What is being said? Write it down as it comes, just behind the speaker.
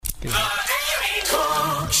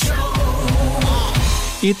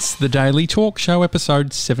It's the Daily Talk Show,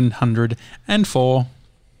 episode 704.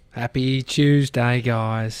 Happy Tuesday,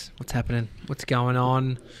 guys. What's happening? What's going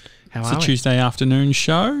on? How It's are a we? Tuesday afternoon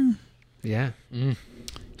show. Yeah.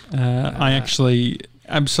 I actually,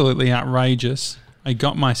 absolutely outrageous, I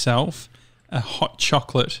got myself a hot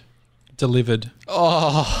chocolate delivered.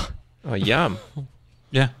 Oh, yum.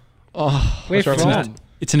 Yeah. Oh, Where from?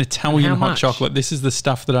 It's an Italian How hot much? chocolate. This is the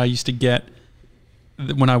stuff that I used to get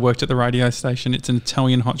when I worked at the radio station. It's an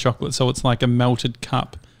Italian hot chocolate, so it's like a melted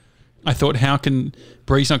cup. I thought, how can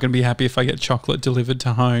Bree's not going to be happy if I get chocolate delivered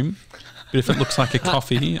to home? But if it looks like a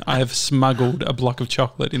coffee, I have smuggled a block of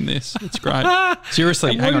chocolate in this. It's great.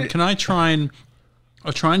 Seriously, hang on. Can I try and...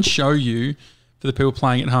 I'll try and show you for the people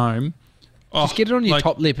playing at home. Just get it on your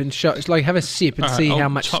top lip and show. It's like have a sip and see how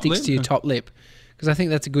much sticks to your top lip. Because I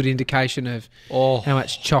think that's a good indication of how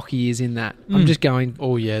much chocky is in that. I'm just going...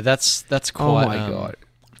 Oh, yeah, that's quite... Oh, my God.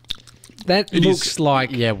 That looks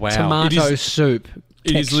like tomato soup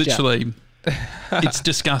It is texture. literally... It's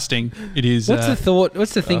disgusting. It is... What's the thought?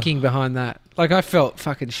 What's the thinking behind that? Like, I felt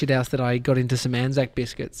fucking shithouse that I got into some Anzac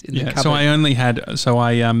biscuits in the cupboard. So I only had... So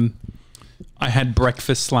I had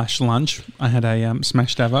breakfast / lunch. I had a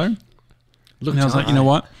smashed avo. And I was like, you know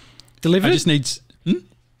what? Delivered? I just need...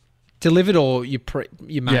 Delivered or you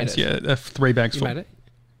made it? Yes, yeah, 3 bags full. You made it?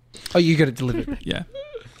 Oh, you got it delivered. Yeah.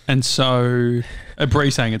 And so... Bree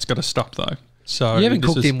saying it's got to stop, though. So You haven't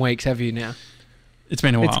cooked in weeks, have you, now? It's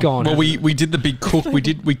been a while. It's gone. Well, we did the big cook. We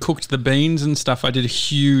cooked the beans and stuff. I did a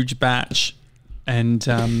huge batch, and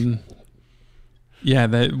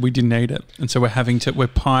we didn't eat it, and so we're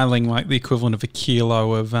piling like the equivalent of a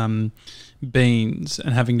kilo of beans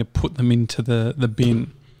and having to put them into the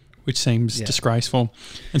bin, which seems disgraceful.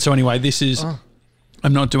 And so anyway, this is.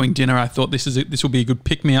 I'm not doing dinner. I thought this will be a good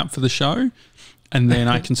pick me up for the show. And then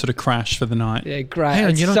I can sort of crash for the night. Yeah, great. Hang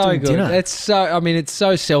on, it's you're not so doing good. dinner? It's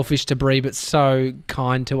so selfish to Brie, but so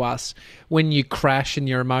kind to us. When you crash and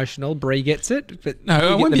you're emotional, Brie gets it. But No,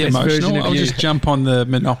 I we won't get be the best version emotional. of I'll you. just jump on the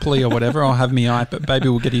Monopoly or whatever. I'll have me iPad. Baby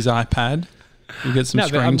will get his iPad. We'll get some No,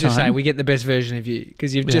 screen but I'm just time. saying we get the best version of you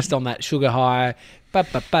because you're just on that sugar high.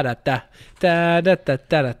 Ba-ba-ba-da-da,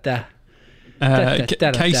 da-da-da-da-da.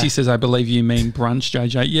 Casey says, I believe you mean brunch,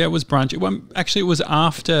 JJ. Yeah, it was brunch. It was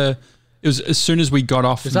after... It was as soon as we got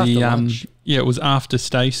off It was after lunch. it was after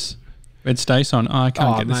Stace. We had Stace on. I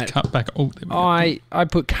can't get mate. this cut back. Oh, there we go. I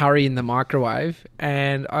put curry in the microwave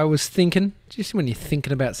and I was thinking, just when you're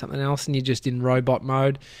thinking about something else and you're just in robot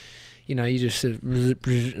mode, you know, you just sort of,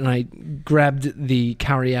 and I grabbed the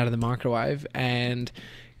curry out of the microwave and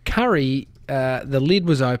curry, the lid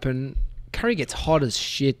was open. Curry gets hot as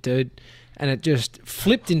shit, dude. And it just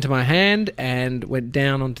flipped into my hand and went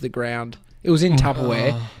down onto the ground. It was in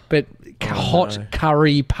Tupperware, but hot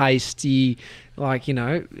curry pasty, like, you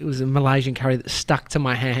know, it was a Malaysian curry that stuck to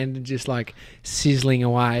my hand and just like sizzling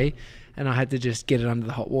away, and I had to just get it under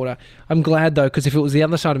the hot water. I'm glad though, because if it was the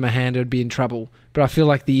other side of my hand, it would be in trouble. But I feel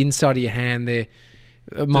like the inside of your hand there,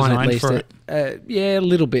 mine at least, a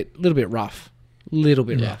little bit rough,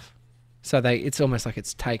 rough. So it's almost like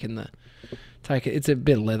it's it's a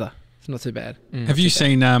bit of leather. It's not too bad. Have you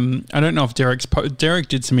seen? I don't know if Derek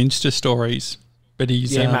did some Insta stories, but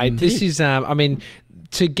he's mate. This is. I mean,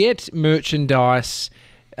 to get merchandise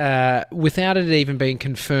without it even being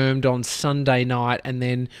confirmed on Sunday night, and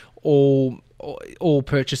then all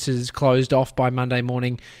purchases closed off by Monday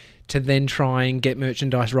morning, to then try and get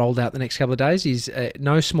merchandise rolled out the next couple of days is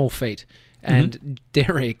no small feat. And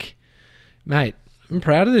Derek, mate, I'm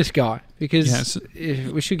proud of this guy because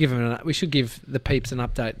we should give the peeps an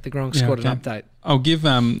update, the Gronk squad an update. I'll give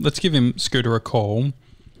let's give him Scooter a call.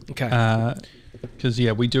 Okay. Because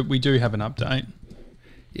we do have an update.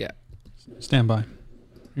 Yeah. Stand by.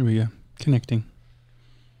 Here we go. Connecting.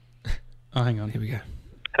 Oh, hang on. Here we go.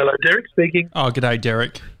 Hello, Derek speaking. Oh, g'day,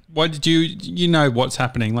 Derek. Why did you know what's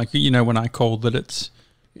happening? Like, you know when I called that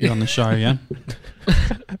you're on the show, yeah?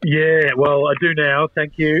 Yeah, well, I do now.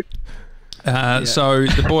 Thank you. So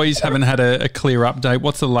the boys haven't had a clear update.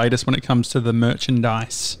 What's the latest when it comes to the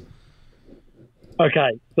merchandise?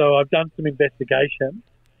 Okay, so I've done some investigation.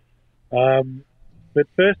 But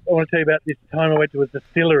first, I want to tell you about this time I went to a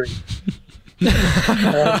distillery. No,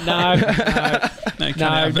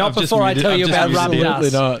 I've not just before I muted- tell I've you just about muted run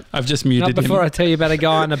him. dust. I've just muted Not before him. I tell you about a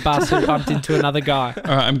guy on a bus who bumped into another guy.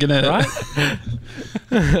 All right, I'm going to... Right?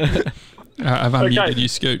 I've unmuted you,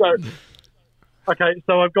 Scoot.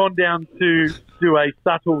 So I've gone down to do a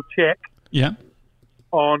subtle check Yeah.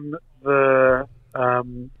 on the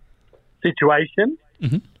situation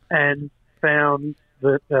and found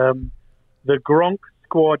that the Gronk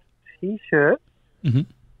Squad T-shirt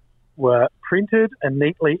were printed and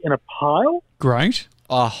neatly in a pile, Great.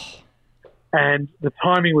 Oh, and the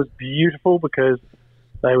timing was beautiful because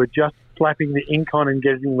they were just slapping the ink on and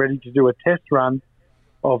getting ready to do a test run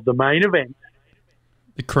of the main event,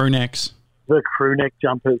 The crew necks. the crew neck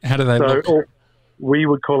jumpers. How do they look? We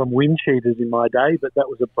would call them wind cheaters in my day, but that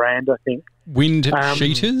was a brand, I think. Wind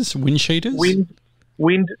cheaters? Wind cheaters?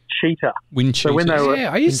 Wind cheater. Wind So when cheaters. they were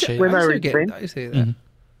Yeah, I used to, when I they used were to get invented- I used to get that. Mhm.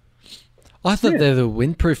 I thought Yeah. they're the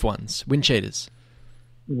windproof ones, wind cheaters.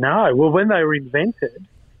 No, well, when they were invented,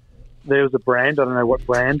 there was a brand, I don't know what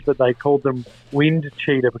brand, but they called them wind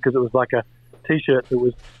cheater because it was like a T-shirt that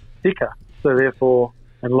was thicker, so therefore,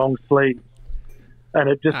 and long sleeves. And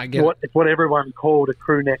I get it's what everyone called a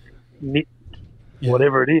crew neck knit,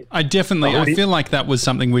 whatever it is. I feel like that was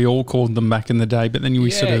something we all called them back in the day, but then we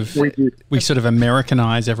sort of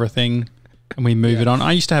Americanize everything and we move it on.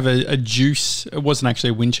 I used to have a juice. It wasn't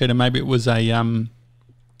actually a wind cheater. Maybe it was a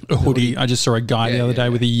hoodie. I just saw a guy the other day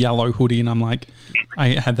with a yellow hoodie, and I'm like, I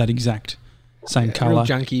had that exact same color. Real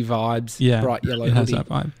junky vibes. Yeah, Bright yellow it has hoodie. that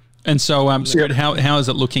vibe. And so, Scoot, how is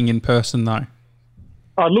it looking in person though?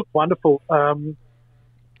 Oh, it looked wonderful.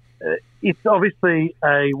 It's obviously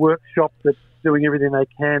a workshop that's doing everything they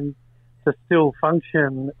can to still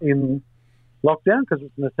function in lockdown because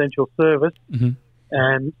it's an essential service. Mhm.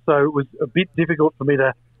 And so it was a bit difficult for me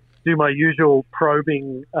to do my usual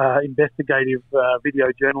probing, investigative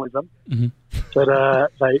video journalism. Mhm.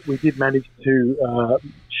 But we did manage to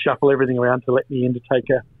shuffle everything around to let me in to take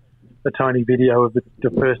a tiny video of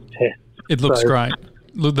the first test. It looks So- great.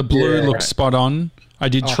 Look, the blue Yeah. looks spot on. I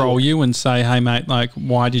did troll you and say, "Hey, mate, like,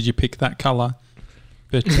 why did you pick that color?"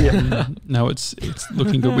 But no, it's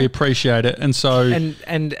looking good. We appreciate it. And so,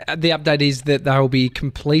 And the update is that they'll be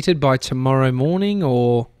completed by tomorrow morning,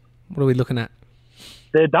 or what are we looking at?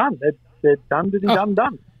 They're done. They're done,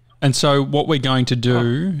 done. And so what we're going to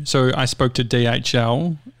do, so I spoke to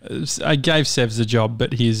DHL. I gave Sevs the job,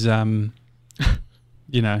 but he's,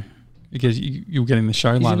 because you're getting the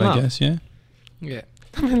show live, in I love. guess, yeah? Yeah.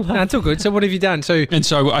 No, it's all good. So what have you done? So And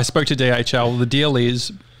so I spoke to DHL. The deal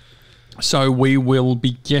is, so we will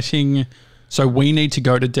be getting, so we need to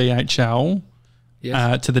go to DHL,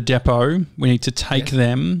 yes. to the depot. We need to take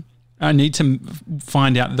them. I need to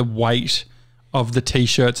find out the weight of the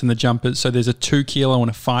T-shirts and the jumpers. So there's a 2 kilo and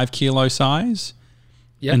a 5 kilo size.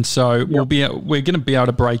 Yep. And so we're going to be able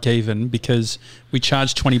to break even because we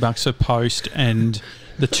charge $20 a post, and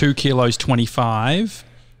the 2 kilos 25,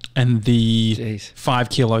 and the Jeez. 5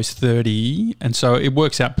 kilos 30, and so it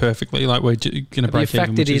works out perfectly. Like we're going to Have you break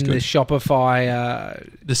even, factored which is in the good. Shopify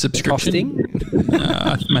The subscription,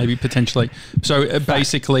 costing? maybe potentially. So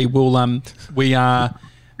basically, we are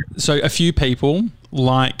so a few people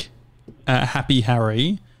like Happy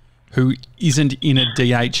Harry, who isn't in a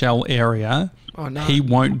DHL area. Oh, no. He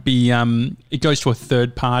won't be. It goes to a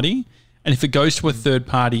third party, and if it goes to a third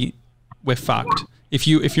party, we're fucked. If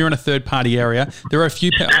you're in a third party area, there are a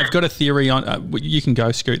few. I've got a theory on. You can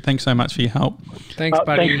go, Scoot. Thanks so much for your help. Thanks,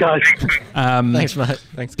 buddy. Thanks, guys. Thanks, mate.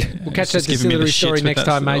 Thanks. We'll catch Just that giving me the distillery shits story with next that-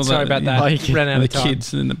 time, mate. all Sorry that- about that. Ran out the of time.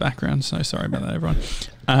 kids in the background. So sorry about that, everyone.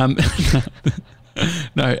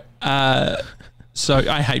 No. So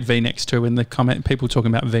I hate V-necks too. In the comment, people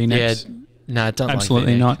talking about Yeah, V-necks. no, don't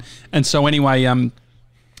Absolutely like not. And so anyway,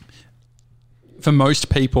 for most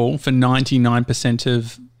people, for 99%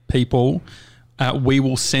 of people, we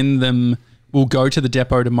will send them. We'll go to the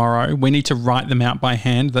depot tomorrow. We need to write them out by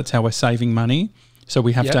hand. That's how we're saving money. So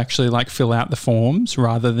we have to actually fill out the forms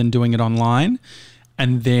rather than doing it online.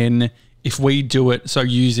 And then if we do it, so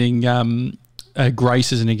using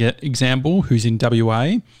Grace as an example, who's in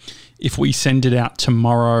WA, if we send it out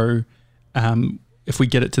tomorrow, if we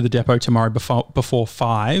get it to the depot tomorrow before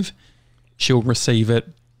 5, she'll receive it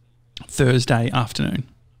Thursday afternoon.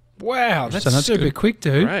 Wow, that's, So that's super good. quick,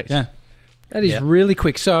 dude. Right. Yeah. That is Yeah. really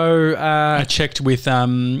quick. So, I checked with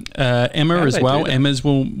Emma How as do they well. do that? Emma's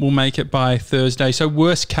will make it by Thursday. So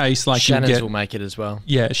worst case, you'll Shannon's get, will make it as well.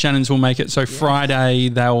 yeah, Shannon's will make it. So Friday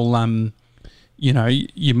they'll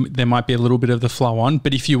there might be a little bit of the flow on,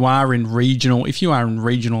 but if you are in regional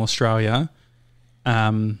Australia,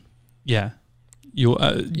 you'll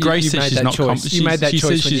Grace you says made she's that not choice. You made that she choice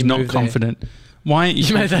says when she's you not moved there. confident. Why aren't you,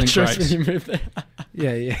 You made that confident, choice Grace? when you moved there.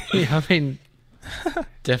 yeah. I mean,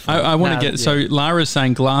 Definitely. I want No, to get yeah. so Lara's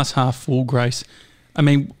saying glass half full, Grace. I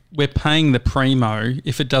mean, we're paying the primo.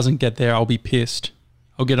 If it doesn't get there, I'll be pissed.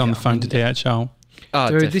 I'll get on the phone to DHL. Oh,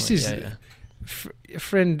 dude, this definitely, is yeah. a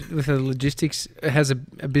friend with a logistics has a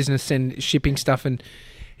business send shipping stuff, and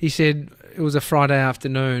he said it was a Friday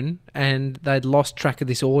afternoon and they'd lost track of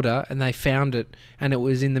this order and they found it, and it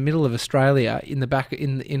was in the middle of Australia in the back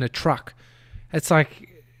in a truck. It's like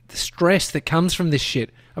the stress that comes from this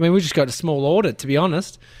shit. I mean, we just got a small audit, to be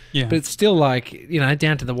honest. Yeah. But it's still like,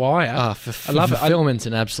 down to the wire. I love it. Fulfillment's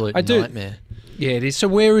an absolute nightmare. Yeah, it is. So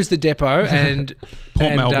where is the depot? And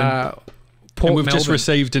Port Melbourne. Port and we've Melbourne. just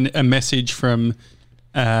received a message from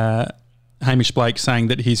Hamish Blake saying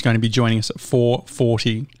that he's going to be joining us at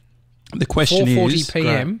 4:40. The question 4:40 is...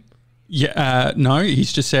 p.m.? Yeah, no,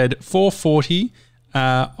 he's just said 4:40.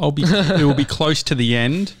 It will be close to the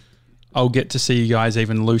end. I'll get to see you guys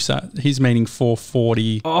even looser. He's meaning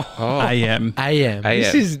 4:40 a.m. A.m.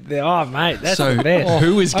 This is mate, that's so the best.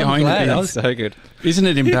 who is going to be? That's so good. Isn't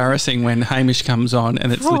it embarrassing when Hamish comes on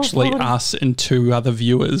and it's literally us and two other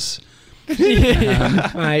viewers?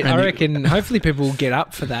 Mate, I reckon hopefully people will get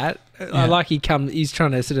up for that. I like he's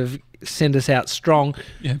trying to sort of send us out strong.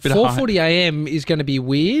 Yeah, 4:40 a.m. is going to be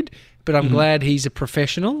weird, but I'm glad he's a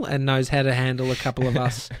professional and knows how to handle a couple of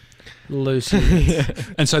us loose.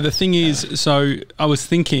 And so the thing is, so I was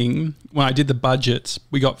thinking when I did the budgets,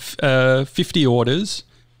 we got 50 orders.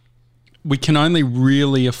 We can only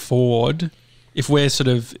really afford, if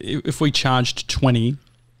we charged 20,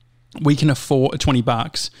 we can afford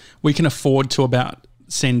 $20. We can afford to about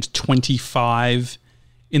send 25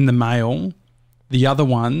 in the mail. The other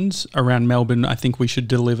ones around Melbourne, I think we should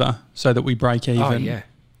deliver so that we break even. Oh yeah,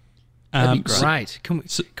 that'd be great. Can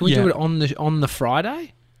we do it on the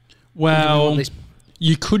Friday? Well,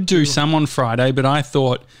 you could do some on Friday, but I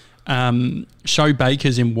thought Show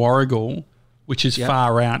Baker's in Warragul, which is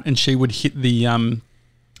far out, and she would hit the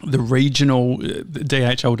regional. The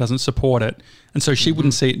DHL doesn't support it, and so she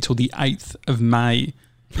wouldn't see it until the 8th of May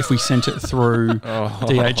if we sent it through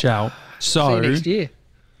DHL. So see you next year.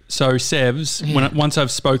 So Sevs, once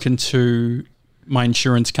I've spoken to my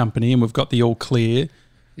insurance company and we've got the all clear,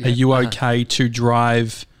 are you okay to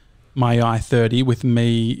drive my I-30 with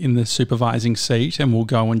me in the supervising seat and we'll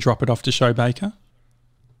go and drop it off to Show Baker?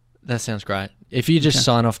 That sounds great. If you just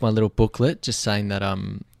sign off my little booklet just saying that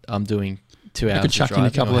I'm doing 2 hours I could chuck in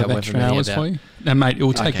a couple of extra hours for you. Now, mate, it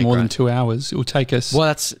will take more than 2 hours. It will take us... Well,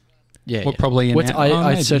 that's... Yeah. Probably an hour.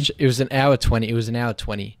 I searched... It was an hour 20. It was an hour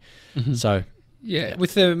 20. Mm-hmm. So... Yeah,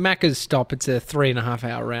 with the Macca's stop, it's a 3.5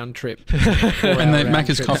 hour round trip. And the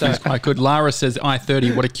Macca's coffee is quite good. Lara says,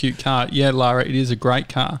 I-30, what a cute car. Yeah, Lara, it is a great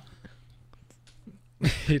car.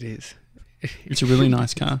 It is. It's a really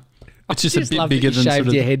nice car. It's just a bit bigger than shaved sort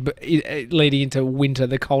of... your head, but leading into winter,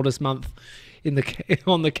 the coldest month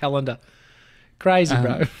on the calendar. Crazy,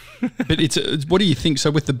 bro. But what do you think? So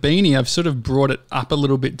with the beanie, I've sort of brought it up a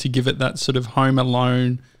little bit to give it that sort of Home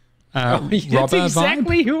Alone... that's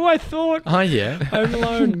exactly who I thought. Oh, yeah. Home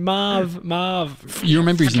Alone, Marv. You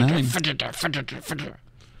remember his name?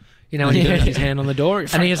 You know, when he puts his hand on the door.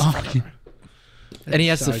 And he has... And he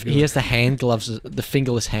has the hand gloves, the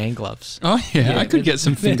fingerless hand gloves. Oh, yeah. I could get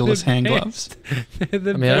some fingerless hand gloves.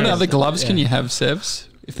 What other gloves can you have, Sevs,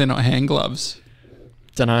 if they're not hand gloves?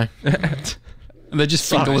 Don't know. Are they just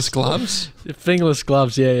fingerless gloves? Fingerless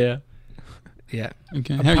gloves, yeah.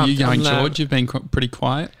 Okay. How are you going, George? You've been pretty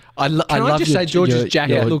quiet. I love just say George's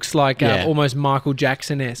jacket looks like almost Michael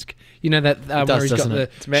Jackson-esque. You know that where he's got the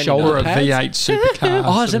shoulder pads? Or a V8 supercar.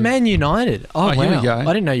 Oh, it's a Man United. Oh, wow. Here we go. I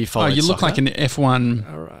didn't know you followed you look soccer. like an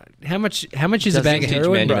F1. All right. How much is a bag of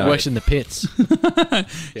heroin, bro? Works in the pits. Yeah,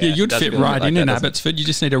 you'd fit right in Abbotsford. You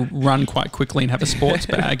just need to run quite quickly and have a sports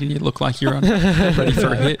bag and you look like you're ready for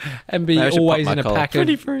a hit. And be always in a pack of...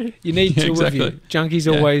 You need two of you.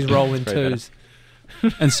 Junkies always roll in twos.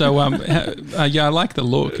 And so, I like the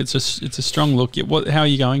look. It's a strong look. How are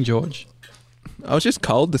you going, George? I was just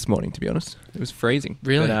cold this morning, to be honest. It was freezing.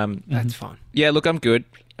 Really? But, that's fine. Yeah, look, I'm good.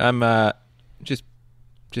 I'm just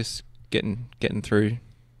getting through,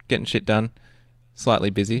 getting shit done. Slightly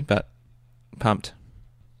busy, but pumped.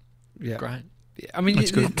 Yeah, great. I mean,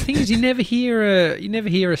 the thing is, you never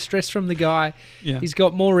hear a stress from the guy. Yeah. He's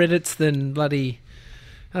got more edits than bloody,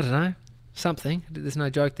 I don't know. Something. There's no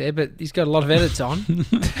joke there, but he's got a lot of edits on.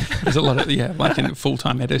 There's a lot of, like a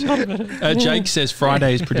full-time edit. Jake says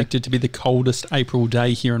Friday is predicted to be the coldest April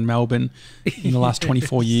day here in Melbourne in the last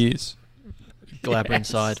 24 years. Glabber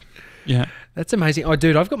inside. Yeah. That's amazing. Oh,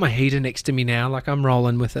 dude, I've got my heater next to me now. Like, I'm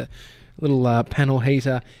rolling with a little panel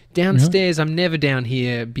heater. Downstairs, I'm never down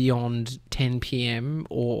here beyond 10 p.m.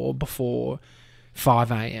 or before 5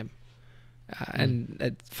 a.m. And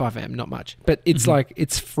at 5 a.m, not much. But it's like,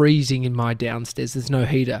 it's freezing in my downstairs. There's no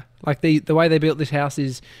heater. Like, the way they built this house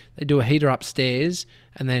is they do a heater upstairs,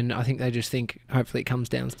 and then I think they just think, hopefully it comes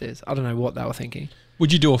downstairs. I don't know what they were thinking.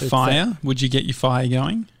 Would you do a fire? Would you get your fire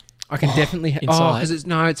going? I can definitely... inside? because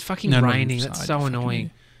it's fucking raining. That's so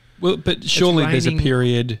annoying. Well, but surely there's a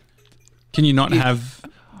period... Can you not have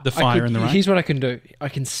the fire in the rain? Here's what I can do. I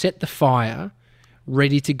can set the fire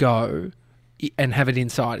ready to go and have it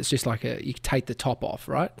inside. It's just like you take the top off,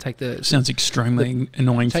 right? Take the Sounds extremely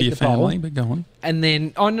annoying for take your the bowl. family, but go on. and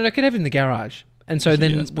then no, I could have it in the garage. And so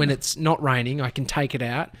then that's when better. it's not raining, I can take it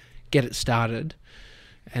out, get it started,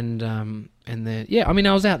 and then I mean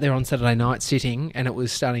I was out there on Saturday night sitting, and it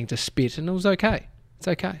was starting to spit, and it was okay. It's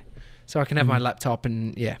okay. So I can have my laptop,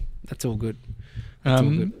 and that's all good. That's all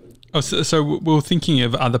good. So we were thinking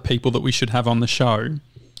of other people that we should have on the show.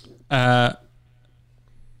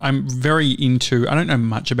 I'm very into. I don't know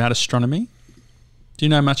much about astronomy. Do you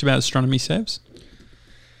know much about astronomy, Sebs?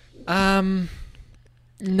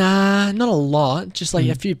 Nah, not a lot. Just like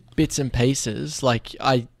a few bits and pieces. Like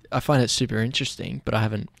I find it super interesting, but I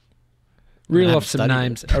haven't. Reel off some studied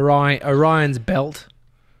names. it. Orion's belt.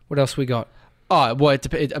 What else we got? Oh well,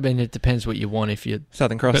 I mean, it depends what you want. If you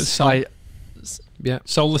Southern Cross. But Yeah.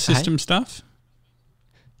 solar system stuff.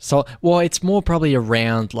 it's more probably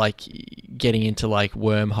around like getting into like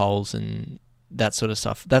wormholes and that sort of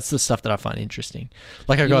stuff. That's the stuff that I find interesting.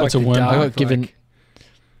 Like I You got, like the a wormhole. dark, I got given. like-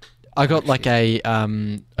 I got like I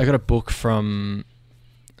got a book from.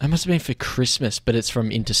 It must have been for Christmas, but it's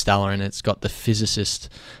from Interstellar, and it's got the physicist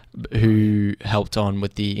who helped on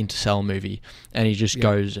with the Interstellar movie, and he just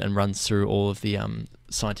goes and runs through all of the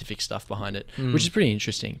scientific stuff behind it, which is pretty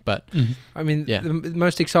interesting. But I mean, Yeah. the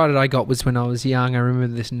most excited I got was when I was young. I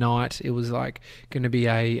remember this night. It was like going to be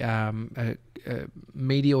a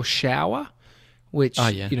meteor shower, which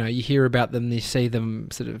you hear about them, you see them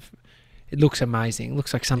sort of. It looks amazing. It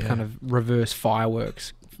looks like some kind of reverse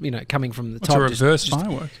fireworks. Coming from the What's top. a reverse just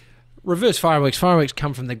firework? Reverse fireworks. Fireworks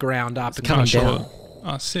come from the ground up and come down.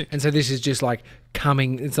 Oh, sick. And so this is just like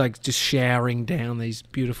coming. It's like just showering down these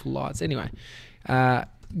beautiful lights. Anyway,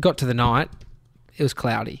 got to the night. It was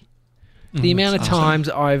cloudy. The amount of times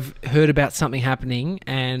I've heard about something happening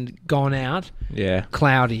and gone out, Yeah.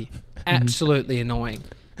 cloudy, absolutely annoying.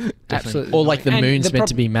 Absolutely. or like the annoying. And moon's meant prob-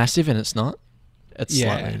 to be massive and it's not. It's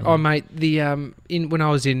slightly annoying. Oh mate, when I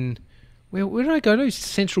was in where did I go to?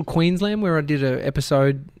 Central Queensland, where I did an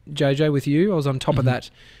episode, JJ, with you. I was on top of that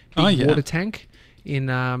big water tank in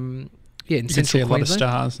in You can Central see a lot of Queensland.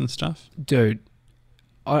 stars and stuff. Dude,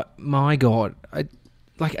 my God,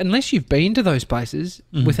 unless you've been to those places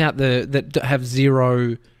without that have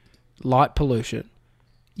zero light pollution,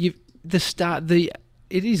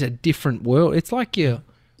 it is a different world. It's like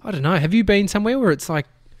I don't know. Have you been somewhere where it's like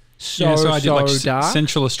so I did like dark?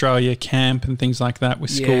 Central Australia camp and things like that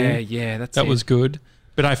with school. Yeah, that was good.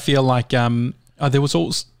 But I feel like there was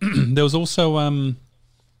also I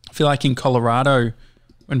feel like in Colorado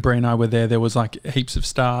when Brie and I were there was like heaps of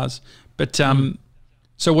stars. But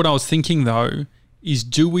so what I was thinking though is,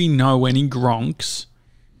 do we know any gronks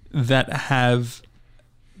that have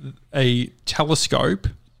a telescope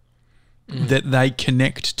that they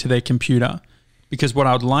connect to their computer? Because what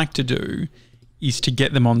I would like to do is to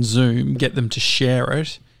get them on Zoom, get them to share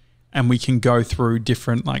it, and we can go through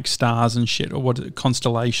different like stars and shit, or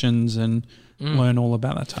constellations, and learn all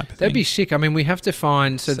about that type of thing. That'd be sick. I mean, we have to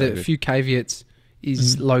find the few caveats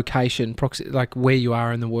is location, like where you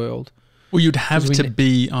are in the world. Well, you'd have 'Cause to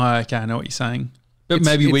be. Oh, okay, I know what you're saying. But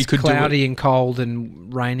maybe it's we could cloudy do it. and cold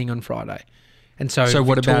and raining on Friday, and so. So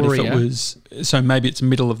what about if it Victoria- was? So maybe it's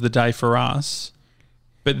middle of the day for us,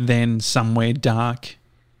 but then somewhere dark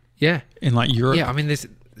Yeah, in like Europe. yeah. I mean, there's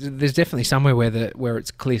definitely somewhere where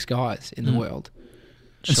it's clear skies in the world.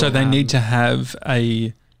 And so they need to have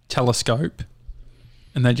a telescope,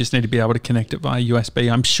 and they just need to be able to connect it via USB.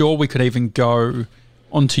 I'm sure we could even go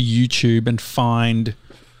onto YouTube and find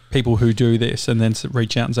people who do this, and then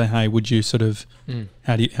reach out and say, "Hey, would you sort of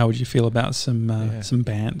how would you feel about some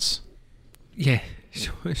bands?" Yeah,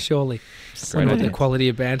 surely. I wonder what the quality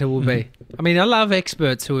of banter will be. I mean, I love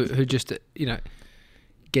experts who just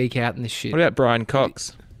geek out in this shit. What about Brian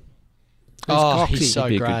Cox? Who's Coxie? he's so He'd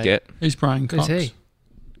be a good great. get. Who's Brian Who's Cox? he?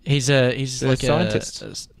 He's He's like a scientist.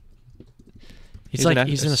 He's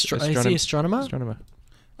an astronomer. Astronomer.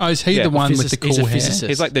 Oh, is he Yeah. the one with the He's a cool hair? physicist.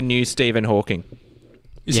 He's like the new Stephen Hawking.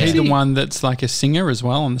 Is Yeah. he the one that's like a singer as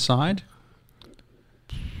well on the side?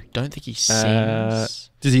 Don't think he sings.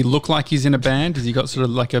 Does he look like he's in a band? Has he got sort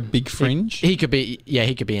of like a big fringe? He could be. Yeah,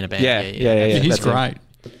 he could be in a band. Yeah. He's that's him. great.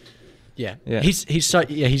 Yeah. Yeah.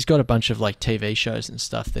 He's got a bunch of like TV shows and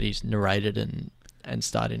stuff that he's narrated and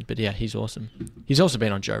starred in. But yeah, he's awesome. He's also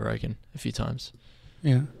been on Joe Rogan a few times.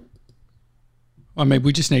 Yeah. I mean,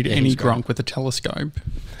 we just need any he's great. gronk with a telescope.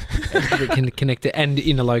 that can connect it and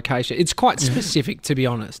in a location. It's quite specific, to be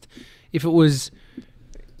honest. If it was,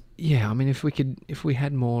 I mean, if we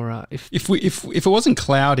had more, if If it wasn't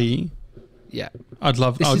cloudy, yeah, I'd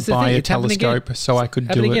This is the buy thing, a it's happening telescope again. so I could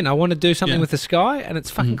happen do again. it. I want to do something Yeah. with the sky, and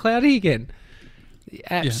it's fucking cloudy again. The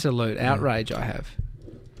absolute outrage I have.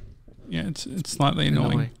 Yeah, it's slightly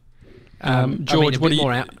annoying. George, what are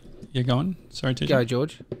you? Yeah, go on. Sorry, TJ. Go,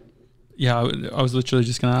 George. Yeah, I was literally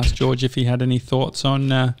just going to ask George if he had any thoughts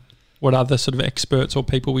on what other sort of experts or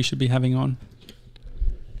people we should be having on.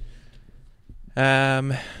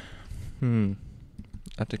 I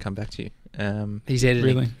have to come back to you. He's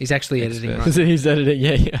editing. Really? He's actually editing. Right? He's editing.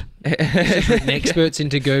 Yeah. He's just written experts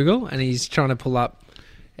into Google, and he's trying to pull up.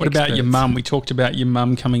 What about your experts. mum? We talked about your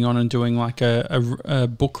mum coming on and doing like a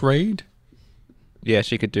book read. Yeah,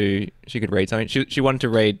 she could read something. She wanted to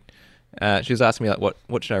read. She was asking me like,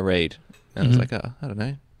 what should I read? And I was like, I don't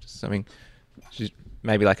know, just something. She's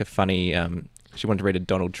maybe like a funny. She wanted to read a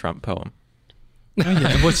Donald Trump poem. Oh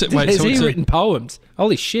yeah, what's it? Wait, Has so he it's written poems?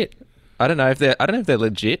 Holy shit! I don't know if they're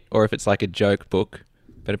legit or if it's like a joke book,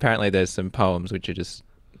 but apparently there's some poems which are just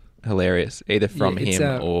hilarious, either from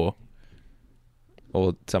him or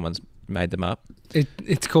someone's made them up.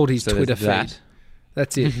 It's called his So Twitter there's that. feed.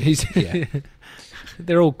 That's it. He's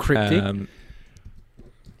they're all cryptic.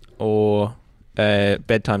 Or a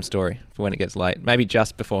bedtime story for when it gets late. Maybe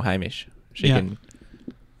just before Hamish. She can.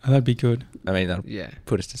 Oh, that'd be good. I mean, that'll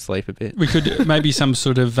put us to sleep a bit. We could maybe some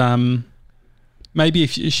sort of maybe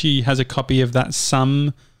if she has a copy of that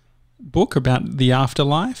some book about the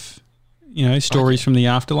afterlife, stories from the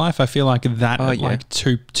afterlife. I feel like that at like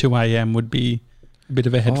 2 a.m. would be a bit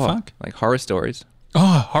of a head fuck. Like horror stories.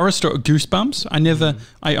 Oh, horror story, Goosebumps.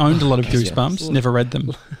 I owned a lot of Goosebumps. Never read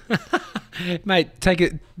them. Mate,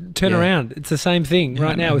 turn around. It's the same thing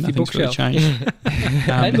right now with your bookshelf. Really changed.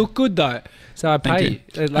 They look good though, so I pay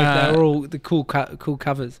you. They're all the cool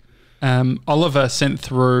covers. Oliver sent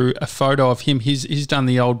through a photo of him. He's done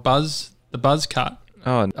the old buzz cut.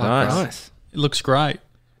 Oh, nice. It looks great.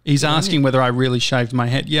 He's asking whether I really shaved my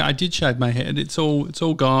head. Yeah, I did shave my head. It's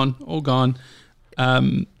all gone.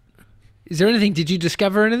 Is there anything? Did you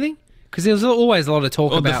discover anything? Because there was always a lot of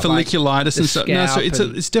talk about the folliculitis and stuff. No, so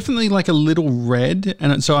it's definitely like a little red,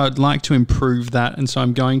 and so I'd like to improve that. And so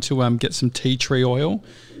I'm going to get some tea tree oil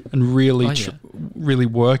and really really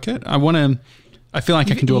work it. I feel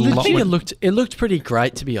like I can do a lot. It looked pretty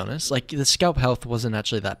great, to be honest. Like the scalp health wasn't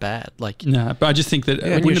actually that bad. Like no, but I just think that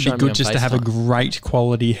wouldn't it be good just to have a great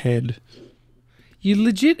quality head? You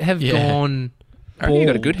legit have gone. I think you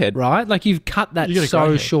got a good head, right? Like you've cut that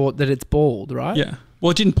so short that it's bald, right? Yeah.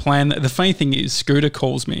 Well, I didn't plan that. The funny thing is, Scooter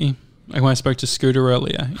calls me. Like when I spoke to Scooter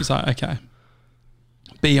earlier, he's like, "Okay,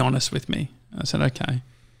 be honest with me." I said, "Okay."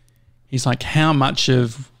 He's like, "How much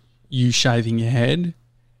of you shaving your head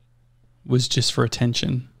was just for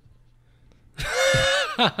attention?"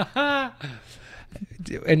 And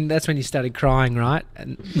that's when you started crying, right?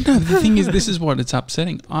 And no, the thing is, this is what it's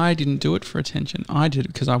upsetting. I didn't do it for attention. I did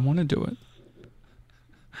it because I want to do it.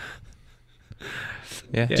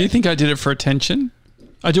 Yeah. Do you think I did it for attention?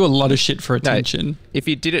 I do a lot of shit for attention. No, if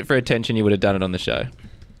you did it for attention, you would have done it on the show.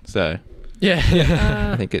 So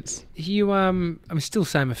I think it's you. I'm still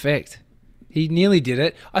same effect. He nearly did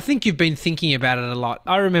it. I think you've been thinking about it a lot.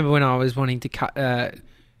 I remember when I was wanting to cut,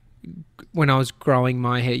 when I was growing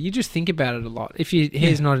my hair. You just think about it a lot. If your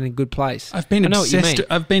hair's not in a good place, I've been obsessed.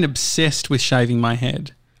 I've been obsessed with shaving my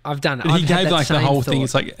head. I've done it. He gave like the whole thing.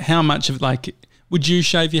 It's like how much of like would you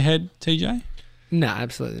shave your head, TJ? No,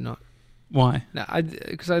 absolutely not. Why? No,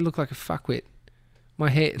 because I look like a fuckwit. My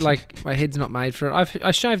hair, my head's not made for it.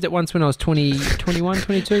 I shaved it once when I was 20, 21,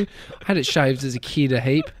 22. I had it shaved as a kid a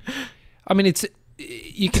heap. I mean,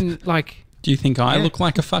 you can like... Do you think I look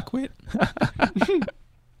like a fuckwit?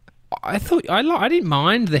 I didn't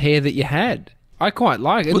mind the hair that you had. I quite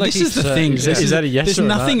like it. Well, like this is the thing. Is that a yes There's or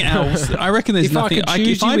nothing no? else. I reckon there's nothing. If I could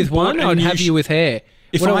choose you with one, I'd have you with hair.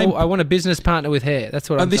 I want a business partner with hair. That's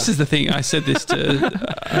what I'm saying. This is the thing. I said this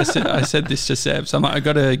to I said this to Seb. So I'm like, I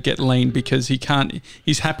got to get lean because he can't.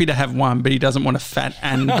 He's happy to have one, but he doesn't want a fat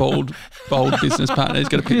and bald business partner. He's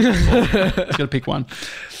got to pick. He's got to pick one.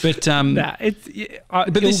 But but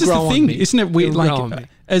this is the thing, isn't it weird? Like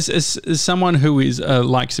as someone who is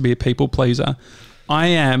likes to be a people pleaser, I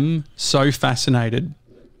am so fascinated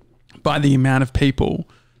by the amount of people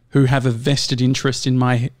who have a vested interest in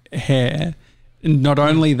my hair. And not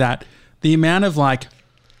only that, the amount of the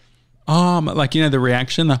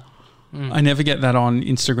reaction. I never get that on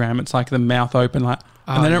Instagram. It's like the mouth open,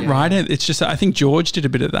 and they don't write it. It's just I think George did a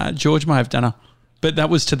bit of that. George might have done but that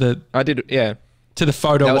was to the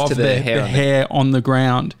photo of the hair on the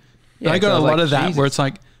ground. Yeah, I got a lot of that where it's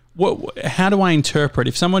like, what? How do I interpret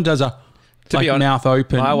if someone does mouth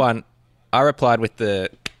open? My one, I replied with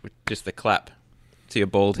just the clap. To your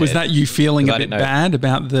bald head. Was that you feeling a bit bad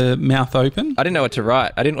about the mouth open? I didn't know what to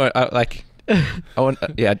write. I didn't so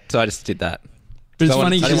I just did that. But it's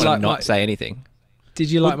funny I didn't because want to not say anything. Did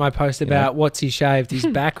you like my post about what's he shaved, his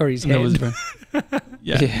back or his head? That was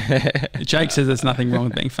yeah. Jake says there's nothing wrong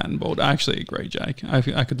with being fat and bald. I actually agree, Jake. I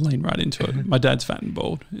could lean right into it. My dad's fat and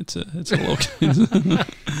bald. It's a look.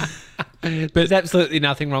 But there's absolutely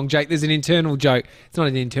nothing wrong, Jake. There's an internal joke. It's not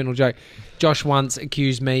an internal joke. Josh once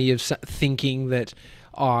accused me of thinking that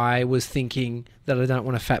I was thinking that I don't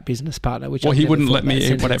want a fat business partner. Which well, I've he never wouldn't thought let me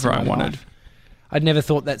that eat whatever sentence I in my wanted. life. I'd never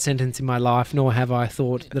thought that sentence in my life, nor have I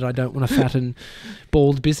thought that I don't want a fat and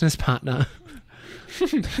bald business partner.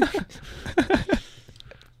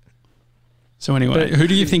 So anyway, who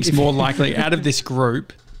do you think's more likely out of this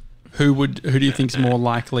group? Who do you think's more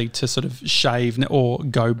likely to sort of shave or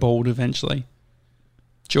go bald eventually?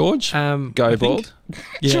 George? Go bald?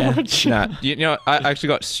 Yeah. George. Nah, you know, I actually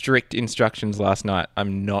got strict instructions last night.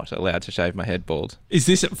 I'm not allowed to shave my head bald. Is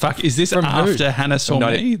this From after who? Hannah saw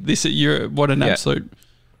Not me? What an absolute.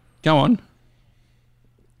 Go on.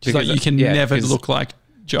 She's like, Because- you can yeah, never 'cause- look like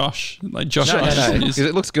Josh. Like Josh. No, Ashton because is-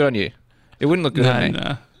 it looks good on you. It wouldn't look good on me.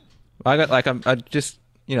 no. I got like I just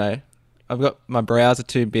I've got my brows are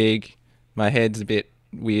too big, my head's a bit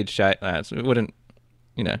weird shape. It wouldn't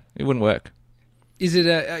work. Is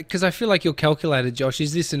it because I feel like you're calculated, Josh?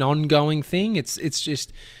 Is this an ongoing thing? It's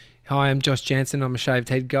just, hi, I'm Josh Jansen. I'm a shaved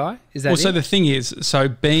head guy. Is that Well, it? so the thing is,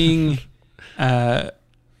 being,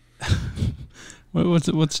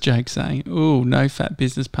 what's Jake saying? Oh, no fat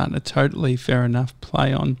business partner. Totally fair enough.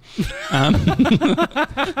 Play on.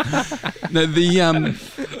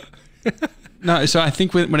 No, so I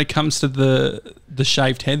think when it comes to the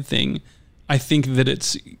shaved head thing, I think that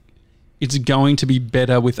it's going to be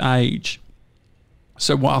better with age.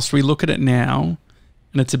 So whilst we look at it now,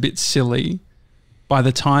 and it's a bit silly, by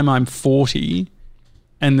the time I'm 40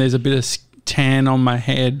 and there's a bit of tan on my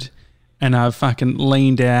head and I've fucking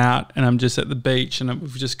leaned out and I'm just at the beach and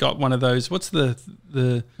we've just got one of those, what's the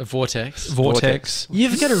A vortex. vortex?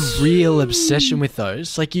 You've got a real obsession with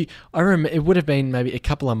those. Like I remember it would have been maybe a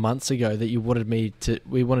couple of months ago that you wanted me to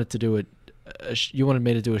do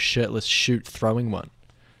a shirtless shoot throwing one.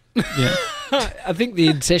 Yeah. I think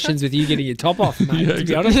the sessions with you getting your top off, mate, Yeah, to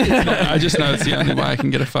be honest. I just know it's the only way I can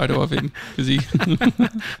get a photo of him because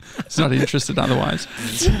he's not interested otherwise.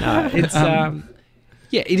 No, it's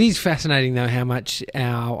yeah, it is fascinating though how much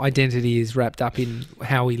our identity is wrapped up in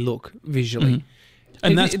how we look visually. Mhm.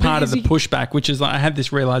 And that's part of the pushback, which is like I had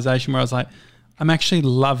this realization where I was like, I'm actually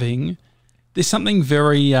loving. There's something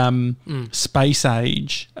very space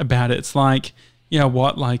age about it. It's like, you know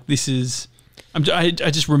what? Like this is. I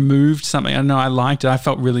just removed something. I know I liked it. I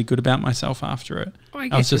felt really good about myself after it. I I was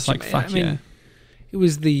guess just what like, you mean. fuck I mean, yeah. It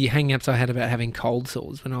was the hang-ups I had about having cold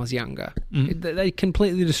sores when I was younger. They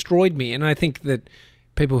completely destroyed me. And I think that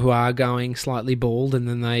people who are going slightly bald and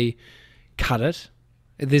then they cut it,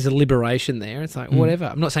 there's a liberation there. It's like, whatever.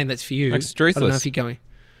 I'm not saying that's for you. Like I don't know Struthless. if you're going.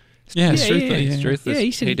 Yeah, truthfully. yeah. Yeah. Truthless. Yeah,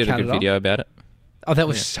 he said he he did a cut good it off. video about it. Oh, that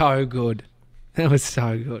was Yeah. so good. That was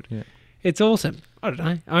so good. Yeah. It's awesome. I don't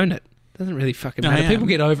know. Own it. Doesn't really fucking No, matter. I People am.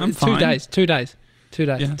 get over I'm it. fine. 2 days. 2 days. 2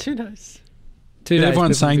 days. Yeah. 2 days. 2 days.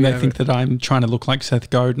 Everyone's people saying get they over think that I'm trying to look like Seth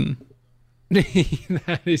Godin. it.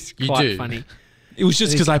 That is You quite do. funny. It was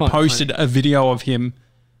just That is because I quite posted a video of him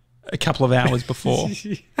a couple of hours before.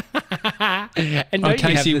 And don't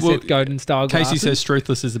Casey, you have the well, Seth Godin style Casey glasses? says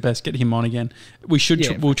Truthless is the best. Get him on again. We should.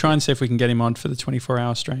 Yeah, We'll try and see if we can get him on for the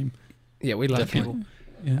 24-hour stream. Yeah, we love Definitely. people.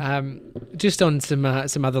 Yeah. Just on some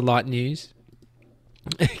other light news,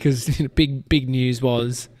 because big news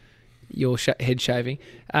was your head shaving,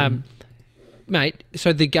 mate.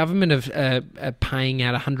 So the government are paying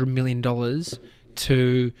out $100 million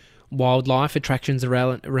to wildlife attractions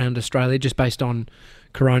around Australia just based on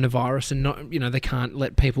coronavirus, and not they can't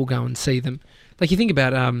let people go and see them. Like you think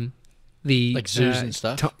about the Like zoos and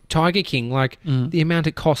stuff? Tiger King, like the amount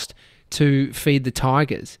it cost to feed the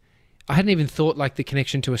tigers. I hadn't even thought like the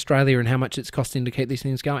connection to Australia and how much it's costing to keep these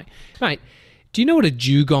things going. Mate, do you know what a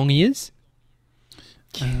dugong is?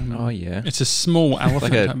 Oh yeah. It's a small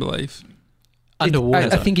elephant, a- I believe. Underwater.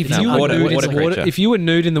 I think if It's a you were water- nude in water the water, creature. if you were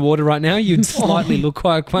nude in the water right now, you'd slightly look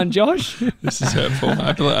like one, Josh. This is hurtful.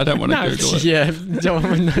 I don't want to No, Google it. Yeah.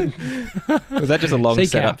 Was that just a long Seek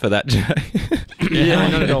setup out. for that joke? Yeah,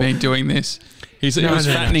 not at I've all. been doing this. He was no,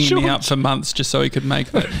 fattening me up for months just so he could make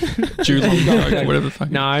that dugong joke or whatever the fuck.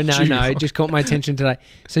 No, it Dugong. just caught my attention today.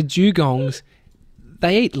 So dugongs,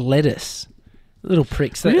 they eat lettuce. Little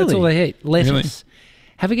pricks. That's Really? all they eat. Lettuce. Really?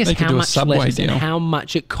 Have a guess They could how do a much Subway lettuce deal. and how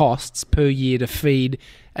much it costs per year to feed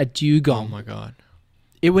a Oh dugong. my god.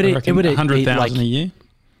 It would I eat, reckon it would eat 100,000 like, a year.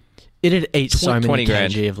 it'd eat so many 20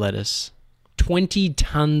 grand. kg of lettuce. 20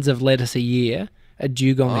 tons of lettuce a year a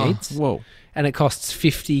dugong eats, Whoa. and it costs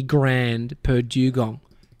 50 grand per dugong.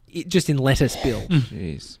 just in lettuce, Bill.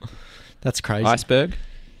 Jeez. That's crazy. Iceberg.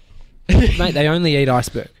 Mate, they only eat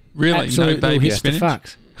iceberg. Really? Absolute No baby little hipster spinach?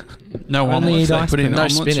 fucks. No Only omelets. eat They put in No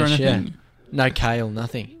omelets or spinach, yeah. anything. No kale,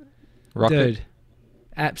 nothing. Rocket. Dude.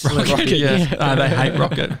 Absolutely. Rocket, yeah. They hate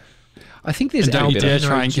rocket. I think there's And don't you dare albino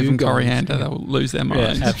try and give them dugongs. coriander. They'll lose their Yeah,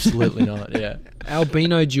 minds. absolutely not. Yeah.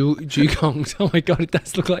 Albino dugongs. Oh my God, it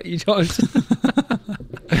does look like you, Josh.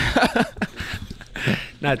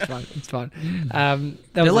 No, it's fine. It's fine.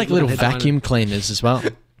 They're like little vacuum cleaners as well.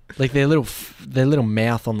 Like their little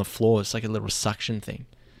mouth on the floor. It's like a little suction thing.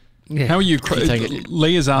 Yeah. How are you? You take it-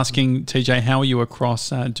 Leah's asking TJ, how are you across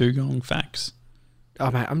dugong facts?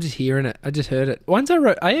 Oh mate, I'm just hearing it. I just heard it. Once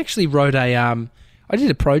I actually wrote I did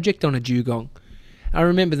a project on a dugong. I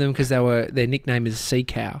remember them because their nickname is sea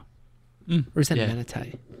cow. Or is that Yeah.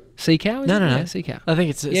 manatee? Sea cow? No. Yeah, sea cow. I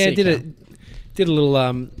think it's Yeah, did a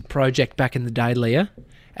little project back in the day, Leah,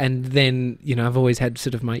 and then I've always had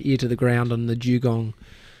sort of my ear to the ground on the dugong,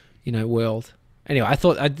 world. Anyway, I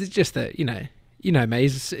thought just that me.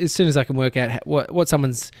 As soon as I can work out what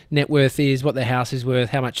someone's net worth is, what their house is worth,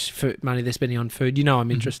 how much money they're spending on food, I'm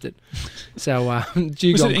interested. So dugong.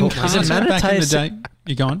 Was it in caught my- Carter back in the manatee- day?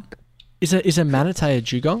 You gone? Is a manatee a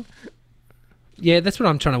dugong? Yeah, that's what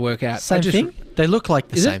I'm trying to work out. Same thing? They look like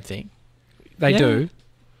the Is it? same thing. They Yeah. do.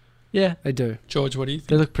 Yeah. They do. George, what do you think?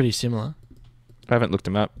 They look pretty similar. I haven't looked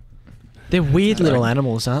them up. They're weird little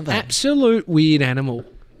animals, aren't they? Absolute weird animal.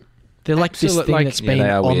 They're like this absolute, thing like- that's Yeah, been they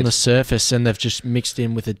are on weird. the surface and they've just mixed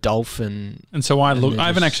in with a dolphin. And so I And look. they're I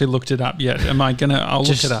haven't just- actually looked it up yet. Am I gonna? I'll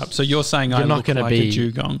Just- look it up. So you're saying I You're not look gonna like a be-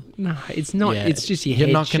 dugong? No, it's not. Yeah. It's just your You're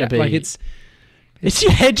head not gonna shape. be- Like it's It's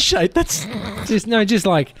your head shape. That's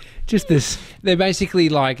just this. They're basically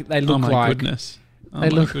like they look Oh my like goodness. Oh they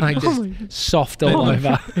my look like goodness. just soft all They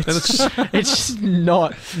over. it's just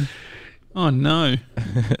not. Oh no,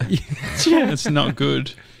 it's not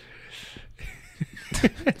good.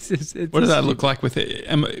 It's What does that look like with it?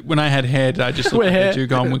 When I had hair, did I just look With like hair. a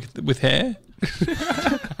dugong with hair?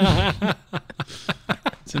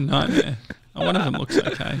 It's a nightmare. Oh, one of them looks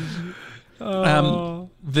okay.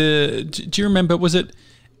 Do you remember? Was it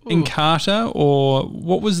Encarta or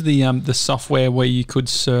what was the software where you could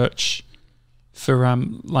search for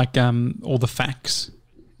all the facts?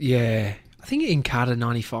 Yeah, I think in Carter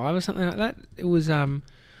 95 or something like that. It was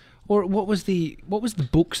or what was the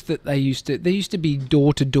books that they used to? There used to be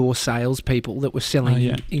door-to-door salespeople that were selling The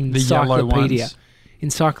yellow encyclopedia, ones.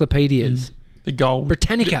 encyclopedias. The gold.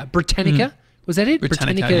 Britannica. Was that it?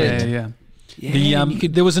 Yeah. Yeah, The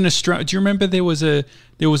there was an Do you remember there was an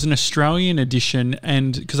Australian edition?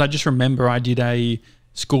 And because I just remember I did a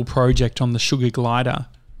school project on the sugar glider,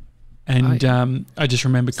 and I just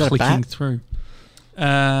remember that a clicking bat? through.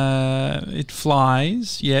 It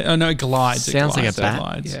flies. Yeah. Oh no, it glides. Sounds like a it bat.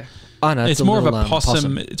 glides. Yeah. Oh no, It's more of a little,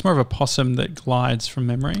 possum. It's more of a possum that glides from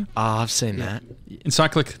memory. Oh, I've seen that.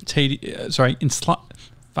 Encyclopedia.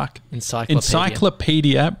 Encyclopedia.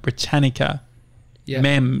 Encyclopedia Britannica. Yeah.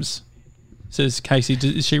 Mems. Says Casey.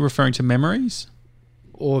 Is she referring to memories?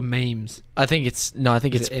 Or memes. I think it's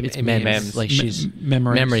Is it's it memes. memes? Like she's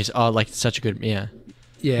Memories. Oh, like such a good Yeah,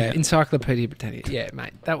 Yeah. Encyclopedia Britannica. Yeah,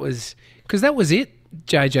 mate. That was it,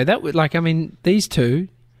 JJ. That was these two,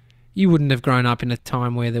 you wouldn't have grown up in a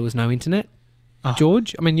time where there was no internet. Oh.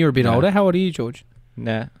 George, you're a bit No. older. How old are you, George?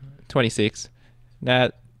 Nah, 26. Nah,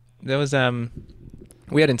 there was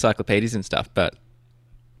we had encyclopedias and stuff, but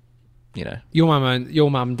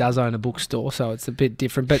Your mum does own a bookstore, so it's a bit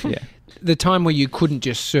different. But yeah, the time where you couldn't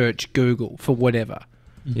just search Google for whatever,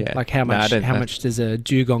 yeah. like how Nah, I much don't know. does a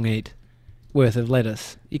dugong eat worth of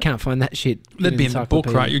lettuce? You can't find that shit. That'd be in the book,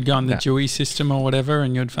 encyclopedia. right? You'd go on the Yeah. Dewey system or whatever,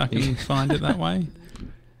 and you'd fucking find it that way.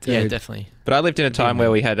 Yeah, Dude. definitely. But I lived in a time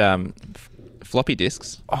where we had floppy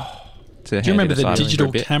disks. Do you remember the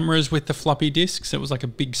digital bit? cameras with the floppy disks? It was like a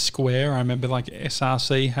big square. I remember like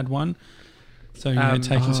SRC had one. So you were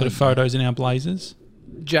taking sort of photos in our blazers.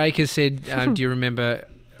 Jake has said, do you remember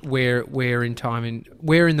where in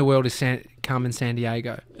the world is Carmen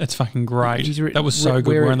Sandiego? It's fucking great. He's written, That was so good.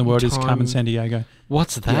 Where in the world is time- Carmen Sandiego?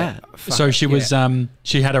 What's that? fuck So it, she was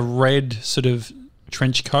she had a red sort of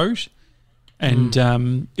trench coat, and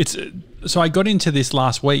so I got into this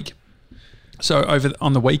last week. So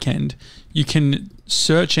on the weekend, you can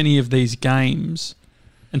search any of these games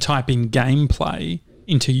and type in gameplay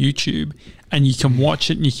into YouTube, and you can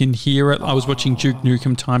watch it and you can hear it. I was watching Duke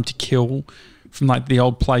Nukem Time to Kill from like the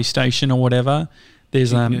old PlayStation or whatever.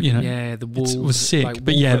 There's yeah, the wolves. it was sick, like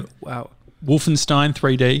but yeah, wow, Wolfenstein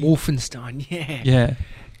 3D. Wolfenstein, yeah. Yeah,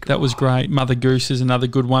 that was great. Mother Goose is another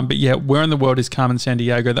good one. But yeah, Where in the World is Carmen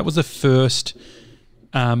Sandiego? That was the first,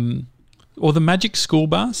 or the Magic School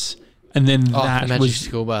Bus. And then Oh, that the Magic was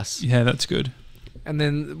School Bus. yeah, that's good. And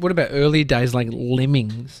then what about early days like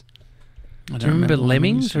Lemmings? I Do you remember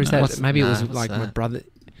Lemmings? Or is that What's- maybe it nah, was what's like my that? brother?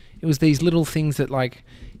 It was these little things that like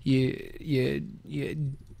you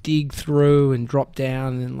dig through and drop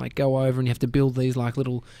down and then like go over and you have to build these like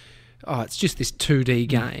little. Oh, it's just this 2D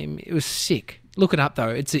game. It was sick. Look it up though.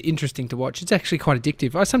 It's interesting to watch. It's actually quite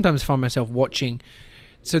addictive. I sometimes find myself watching.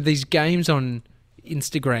 So these games on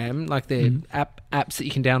Instagram, like they're apps that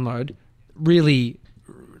you can download, really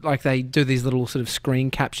like they do these little sort of screen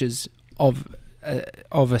captures of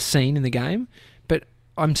a scene in the game. But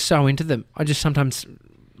I'm so into them. I just sometimes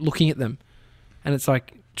looking at them, and it's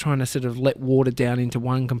like trying to sort of let water down into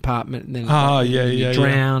one compartment and then you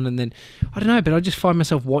drown and then I don't know, but I just find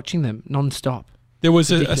myself watching them non-stop. There was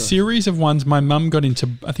a Ridiculous. series of ones my mum got into.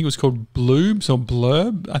 I think it was called Bloobs or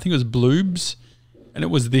Blurb. I think it was Bloobs, and it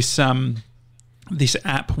was this this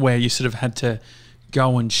app where you sort of had to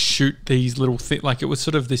go and shoot these little things. Like it was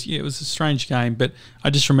sort of this. Yeah, it was a strange game, but I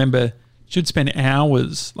just remember she'd spend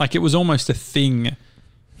hours. Like it was almost a thing.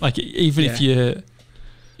 Like even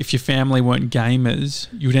if your family weren't gamers,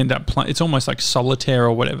 you would end up playing. It's almost like solitaire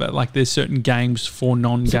or whatever. Like there's certain games for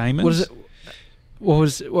non-gamers. What is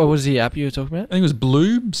it? What was the app you were talking about? I think it was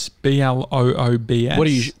Bloobs,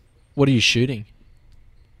 Bloobs. What are you shooting?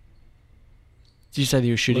 Did you say that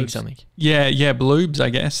you were shooting Bloobs. something? Yeah, Bloobs, I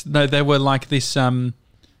guess. No, they were like this. Why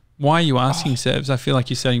are you asking, Sevs? I feel like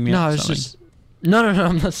you're setting me No, up for it's something. just no.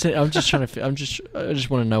 I'm not saying. I'm just trying to. I just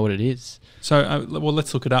want to know what it is. So, well,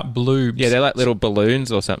 let's look it up. Bloobs. Yeah, they're like little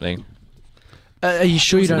balloons or something. Are you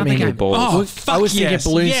sure you don't another mean game? the balls? Oh, I fuck was thinking yes,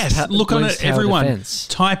 balloons. yes. Look on balloons it, tower everyone. defense.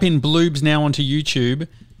 Type in Bloobs now onto YouTube.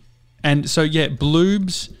 And so, yeah,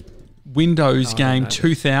 Bloobs Windows game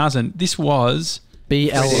 2000. This was...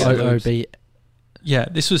 BLOOB. Yeah,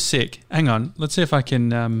 this was sick. Hang on. Let's see if I can...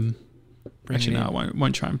 Bring actually, it no, in. I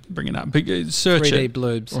won't try and bring it up. But search 3D it.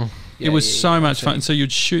 bloobs. Oh. It was so much fun. So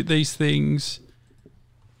you'd shoot these things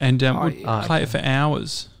and we'd play it for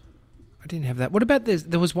hours. I didn't have that. What about this?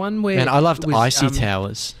 There was one where Man, I loved it was, Icy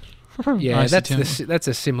Towers. Yeah, Icy that's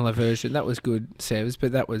a similar version. That was good, Sevs,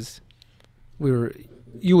 but that was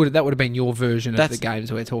that would have been your version of That's- the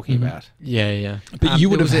games we're talking about. Yeah. But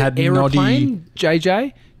you would there have was had an Noddy... aeroplane,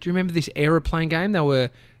 JJ. Do you remember this aeroplane game? They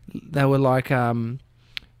were like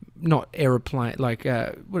not aeroplane, like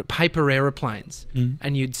paper aeroplanes,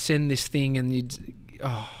 and you'd send this thing, and you'd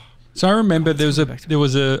So I remember there was a back to-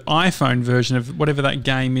 iPhone version of whatever that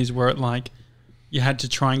game is where it like you had to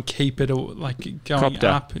try and keep it or like going Copter.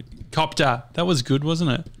 up. Copter. That was good,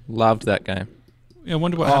 wasn't it? Loved that game. Yeah, I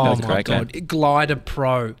wonder what oh happened. was a with great Copter. game. Glider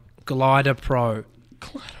Pro.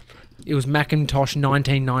 It was Macintosh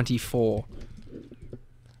 1994.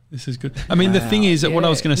 This is good. I mean, the thing is that what I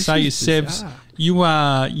was going to this say is, is Sebs, bizarre. you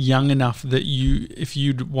are young enough that if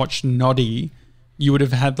you'd watched Noddy, you would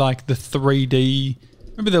have had like the 3D.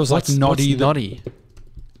 Remember there was What's like Noddy. Noddy?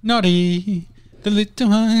 Noddy. The little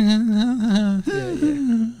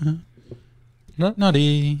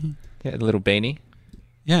Noddy. Yeah, the little beanie.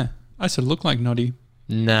 Yeah, I sort of look like Noddy.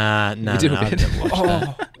 Nah. did a I've bit. never watched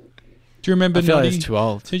that. Do you remember I feel like Noddy? it's too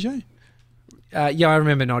old. TJ? Yeah, I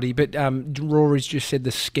remember Noddy, but Rory's just said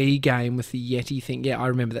the ski game with the Yeti thing. Yeah, I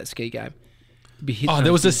remember that ski game. Be hitting Oh, there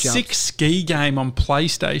those was a big sick jumps. ski game on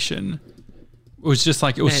PlayStation. It was just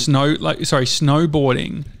like it was Man.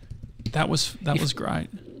 snowboarding. That was great.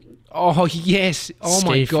 Oh yes! Oh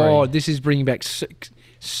my Ski god! free. This is bringing back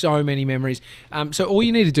so many memories. So all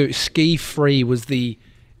you need to do, Ski Free was the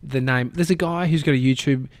name. There's a guy who's got a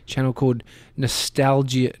YouTube channel called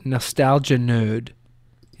Nostalgia Nerd.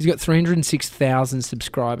 He's got 306,000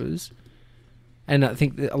 subscribers, and I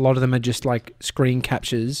think that a lot of them are just like screen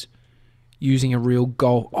captures using a real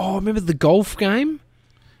golf. Oh, remember the golf game?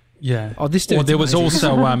 Yeah. Oh, this Or dude's there was amazing.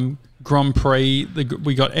 also Grand Prix.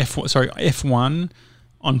 We got F1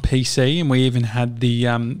 on PC, and we even had the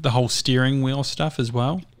whole steering wheel stuff as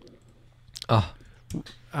well. Oh,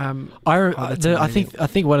 that's I amazing.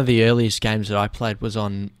 think one of the earliest games that I played was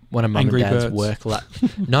on one of Mum Angry and Dad's Birds. work lap.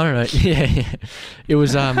 No. Yeah. It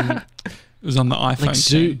was It was on the iPhone. like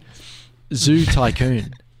Zoo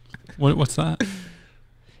Tycoon. What's that?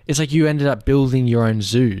 It's like you ended up building your own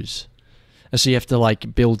zoos. And so you have to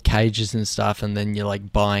like build cages and stuff, and then you're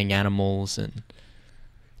like buying animals, and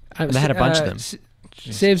they had a bunch of them.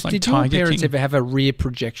 Sevs, Like did your Tiger parents King. ever have a rear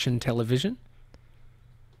projection television?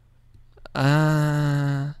 So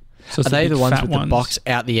Are it's they big the ones fat with the box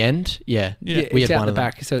out the end? Yeah. Yeah. We it's had out one the of them.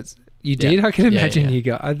 back. So it's you Yeah. did. I can Yeah, imagine yeah. you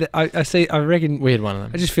got. I see. I reckon. We had one of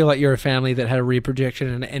them. I just feel like you're a family that had a rear projection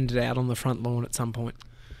and it ended out on the front lawn at some point.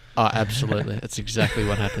 Oh, absolutely. That's exactly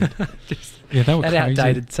what happened. Yeah, they were That crazy.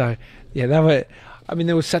 outdated. So yeah, they were. I mean,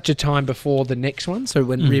 there was such a time before the next one, so it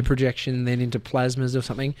went rear projection and then into plasmas or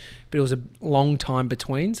something, but it was a long time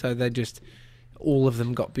between, so they just, all of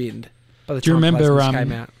them got binned by the Do you time remember plasmas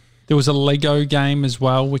came out. there was a Lego game as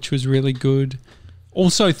well, which was really good.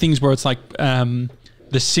 Also things where it's like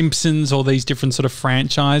The Simpsons, all these different sort of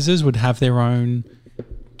franchises would have their own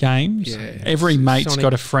games. Yeah. Every mate's Sonic-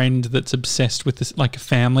 got a friend that's obsessed with this, like a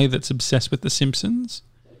family that's obsessed with The Simpsons.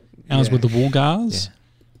 Ours Yeah. were the Woolgars. Yeah.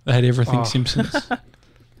 They had everything Oh. Simpsons.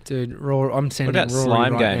 Dude, Rory, I'm What sending about Rory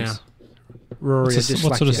slime right games? now. Rory, What's I a- just what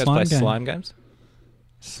like sort of You guys slime play game? slime games?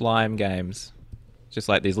 Slime games, just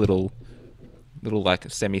like these little like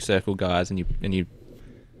semicircle guys, and you,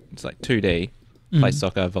 it's like 2D. Play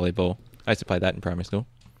soccer, volleyball. I used to play that in primary school.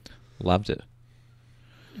 Loved it.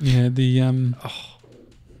 Yeah, the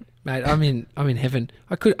Mate, I'm in heaven.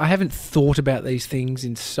 I haven't thought about these things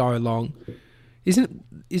in so long. Isn't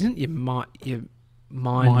your mind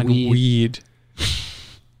mine weird?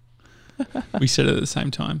 we said it at the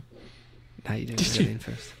same time. No, you didn't Did get you? in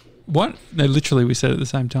first. What? No, literally we said it at the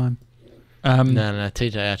same time. No,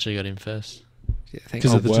 TJ actually got in first. Yeah, thanks.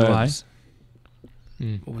 Because of the delay. Worms.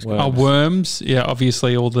 What was Worms. Oh, Worms. Yeah,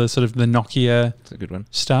 obviously all the sort of the Nokia It's a good one.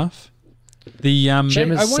 stuff. The Gemma's I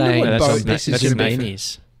wonder saying what that's boat on- this that's is Zoom going to be.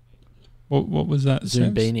 beanies. what was that?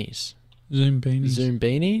 Zoom Sebs? beanies. Zoom beanies. Zoom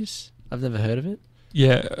beanies? I've never heard of it.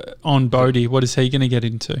 Yeah, on Bodie. What is he going to get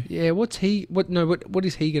into? Yeah, what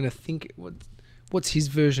is he going to think? What's his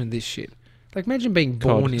version of this shit? Like, imagine being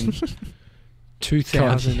born COD. in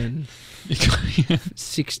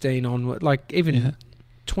 2016 onward, like even Yeah.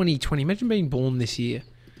 2020. Imagine being born this year.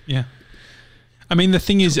 Yeah. I mean, the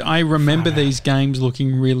thing is, I remember these games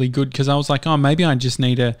looking really good because I was like, oh, maybe I just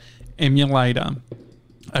need a emulator.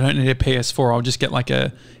 I don't need a PS4. I'll just get like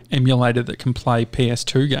a emulator that can play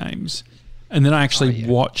PS2 games. And then I actually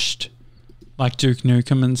watched like Duke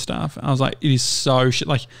Nukem and stuff. I was like, it is so shit.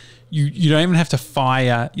 Like, you don't even have to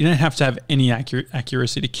fire. You don't have to have any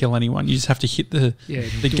accuracy to kill anyone. You just have to hit the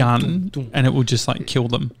gun and it will just like kill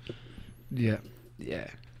them. Yeah, yeah.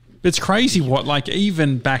 It's crazy what, like,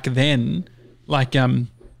 even back then, like, the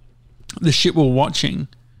shit we're watching,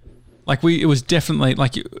 like, it was definitely,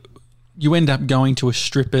 like, you end up going to a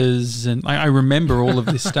stripper's, and I remember all of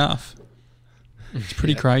this stuff. It's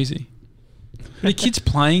pretty crazy. The kids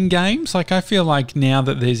playing games, like, I feel like now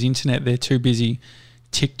that there's internet, they're too busy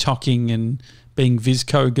TikToking and being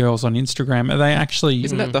Visco girls on Instagram. Are they actually...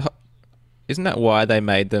 Isn't that why they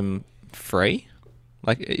made them free?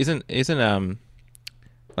 Like, isn't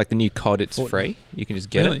like the new COD? It's Fortnite. free. You can just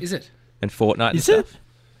get Really? it. Is it? And Fortnite and Is it? stuff.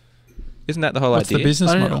 Isn't that the whole What's idea? the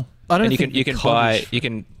business model? I don't And think you can buy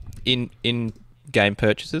in game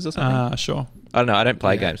purchases or something. Sure. I don't know. I don't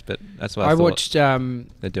play Yeah. games, but that's what I I thought watched.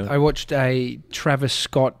 they're doing. I watched a Travis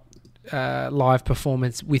Scott live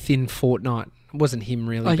performance within Fortnite. It wasn't him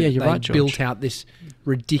really. Oh, but yeah, you're they right, George. built out this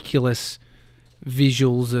ridiculous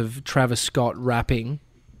visuals of Travis Scott rapping,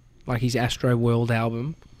 like his Astro World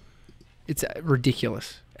album. It's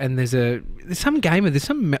ridiculous. And there's some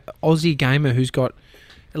Aussie gamer who's got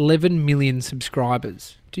 11 million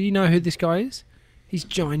subscribers. Do you know who this guy is? He's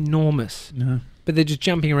ginormous. No. But they're just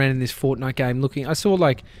jumping around in this Fortnite game looking. I saw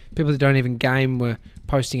like people that don't even game were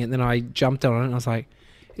posting it, and then I jumped on it and I was like,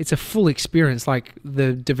 it's a full experience. Like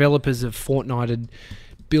the developers of Fortnite had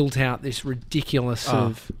built out this ridiculous sort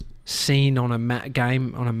of scene on a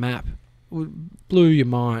game on a map. Blew your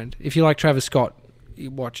mind. If you like Travis Scott, you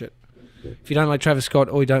watch it. If you don't like Travis Scott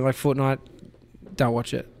or you don't like Fortnite, don't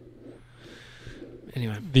watch it.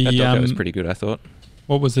 Anyway, The that doco was pretty good, I thought.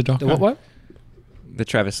 What was the doco? the what? The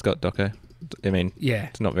Travis Scott doco. I mean, Yeah.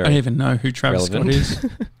 it's not I very. don't even know who Travis relevant.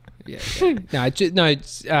 Scott is. No,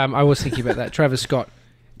 it's, I was thinking about that. Travis Scott.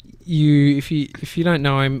 If you don't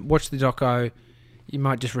know him, watch the doco. You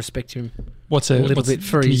might just respect him What's a little bit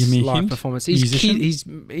for can you his give me a live hint? performance. Musician?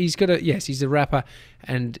 He's got a he's a rapper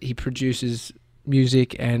and he produces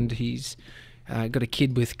music and he's got a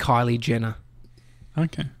kid with Kylie Jenner,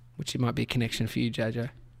 Okay. which might be a connection for you,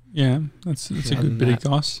 JJ. Yeah, that's a Other good than bit of that-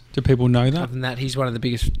 goss. Do people know Other that? than that, he's one of the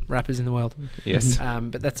biggest rappers in the world. Yes.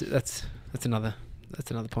 But that's another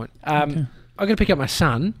point. Okay. I'm going to pick up my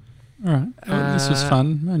son. All right. Well, this was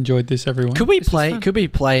fun. I enjoyed this, everyone. Could we This was fun.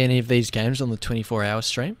 play any of these games on the 24-hour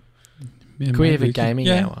stream? Yeah, Could we have a maybe. gaming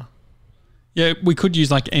yeah. hour? Yeah, we could use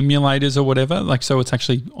like emulators or whatever, like so it's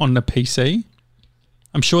actually on the PC.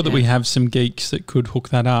 I'm sure that we have some geeks that could hook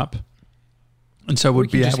that up, and so We we'd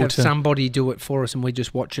can be just able have to. somebody do it for us and we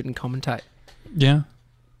just watch it and commentate. Yeah.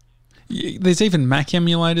 There's even Mac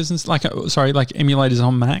emulators and like emulators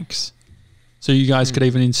on Macs, so you guys could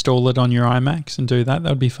even install it on your iMacs and do that. That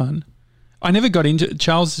would be fun. I never got into.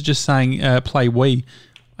 Charles is just saying play Wii.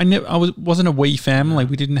 wasn't a Wii family.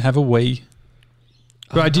 We didn't have a Wii.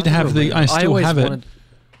 But I did have the. I still have it.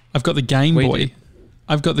 I've got the Game Boy. Did.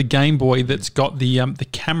 I've got the Game Boy that's got the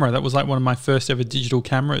camera. That was like one of my first ever digital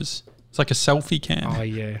cameras. It's like a selfie cam. Oh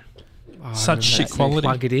yeah. Oh, Such shit that. quality. You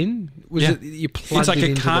plug it in. You plug it's like it a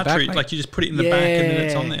into cartridge. the back, Like you just put it in the back and then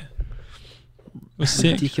it's on there. It was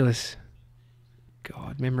sick. Ridiculous.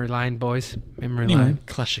 God, memory lane, boys. Memory Anyway. lane.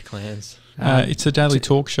 Clash of Clans. It's a daily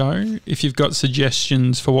talk show. If you've got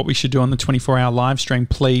suggestions for what we should do on the 24-hour live stream,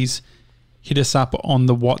 please hit us up on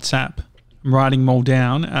the WhatsApp. I'm writing them all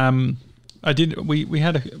down. We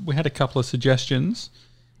had a couple of suggestions.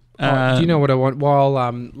 Do you know what I want? While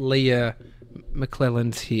Leah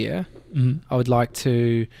McClellan's here, I would like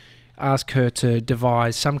to ask her to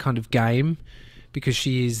devise some kind of game because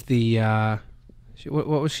she is the what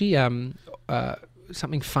was she?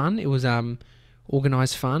 Something fun. It was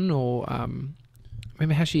organised fun or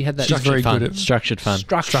remember how she had that? She's very good at structured fun.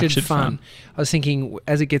 Structured fun. I was thinking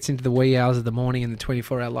as it gets into the wee hours of the morning and the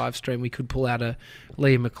 24-hour live stream, we could pull out a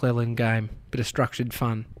Leah McClellan game, bit of structured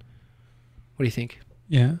fun. What do you think?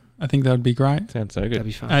 Yeah, I think that would be great. Sounds so good. That'd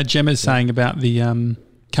be fun. Gemma's saying about the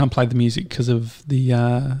can't play the music because of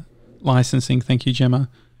the licensing. Thank you, Gemma.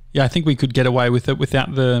 Yeah, I think we could get away with it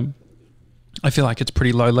without the. I feel like it's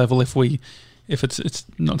pretty low level if it's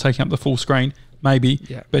not taking up the full screen, maybe.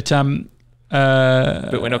 Yeah. But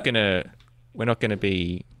But we're not gonna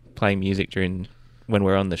be playing music when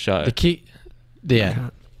we're on the show. The key. Yeah.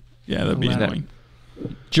 Can't. yeah, that'd be Allowed. annoying.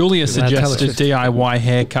 Julia Allowed to tell us suggested just- DIY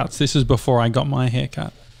haircuts. This is before I got my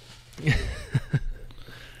haircut.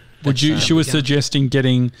 She was suggesting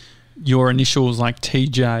getting your initials like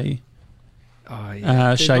TJ Oh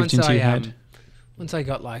yeah. shaved Once into I, your head. Once I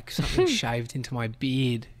got like something shaved into my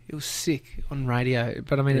beard, it was sick on radio.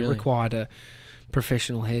 But I mean, it Really? required a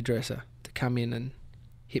professional hairdresser to come in and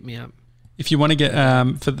hit me up. If you want to get,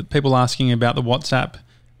 for the people asking about the WhatsApp,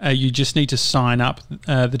 you just need to sign up,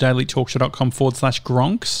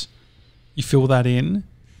 thedailytalkshow.com/Gronks. You fill that in,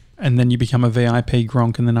 and then you become a VIP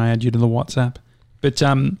Gronk, and then I add you to the WhatsApp. But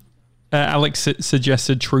Alex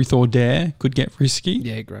suggested Truth or Dare could get risky.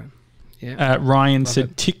 Yeah, great. Yeah. Ryan Love said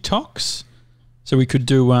it. TikToks. So we could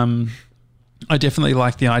do, I definitely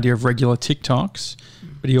like the idea of regular TikToks,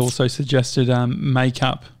 but he also suggested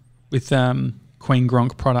makeup with Queen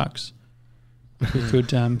Gronk products. We could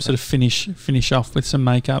sort of finish off with some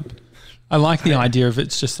makeup. I like the idea of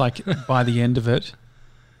it's just like by the end of it.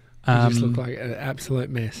 You just look like an absolute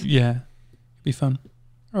mess. Yeah, it'd be fun.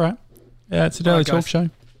 All right. Yeah, it's a Daily All right, Talk guys. Show.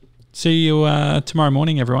 See you tomorrow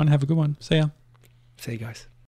morning, everyone. Have a good one. See ya. See you guys.